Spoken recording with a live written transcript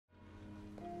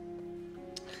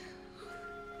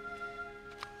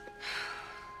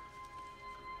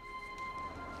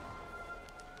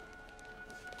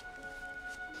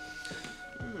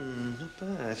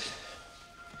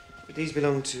But these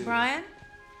belong to... Brian?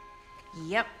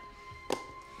 Yep.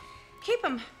 Keep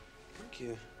them. Thank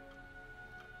you.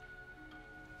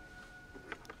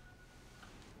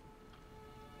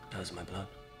 How's my blood?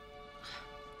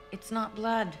 It's not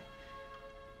blood.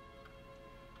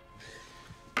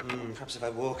 Perhaps if I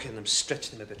walk in them,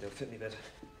 stretch them a bit, they'll fit me better.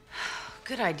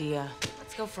 Good idea.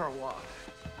 Let's go for a walk.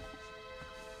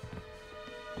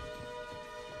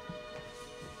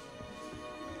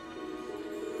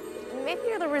 Maybe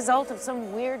you're the result of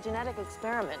some weird genetic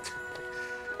experiment.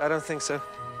 I don't think so.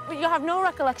 But you have no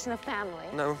recollection of family.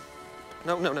 No.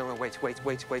 No, wait.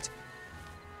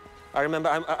 I remember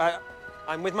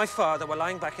I'm with my father. We're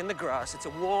lying back in the grass. It's a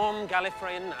warm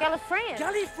Gallifreyan night. Gallifreyan?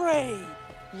 Gallifrey!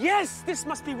 Yes, this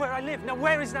must be where I live. Now,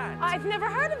 where is that? I've never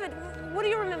heard of it. What do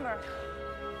you remember?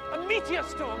 A meteor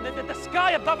storm. The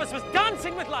sky above us was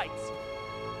dancing with lights.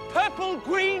 Purple,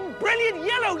 green, brilliant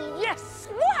yellow, yes!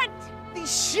 What?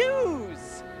 These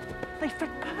shoes! They fit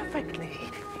perfectly.